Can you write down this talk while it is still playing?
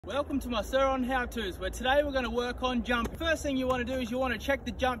Welcome to my Surron how-tos, where today we're going to work on jumping. First thing you want to do is you want to check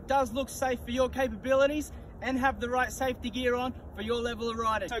the jump does look safe for your capabilities and have the right safety gear on for your level of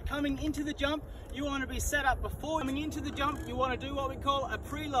riding. So coming into the jump, you want to be set up before coming into the jump. You want to do what we call a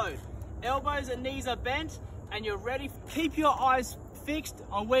preload. Elbows and knees are bent and you're ready. Keep your eyes fixed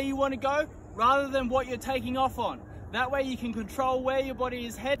on where you want to go rather than what you're taking off on. That way you can control where your body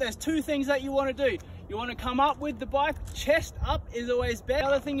is headed. There's two things that you want to do. You want to come up with the bike, chest up is always better. The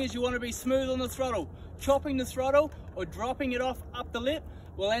other thing is you want to be smooth on the throttle. Chopping the throttle or dropping it off up the lip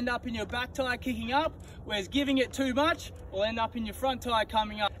will end up in your back tire kicking up, whereas giving it too much will end up in your front tire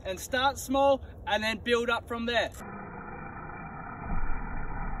coming up. And start small and then build up from there.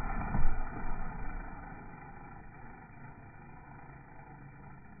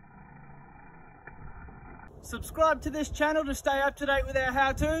 Subscribe to this channel to stay up to date with our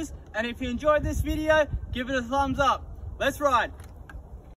how-tos, and if you enjoyed this video, give it a thumbs up. Let's ride.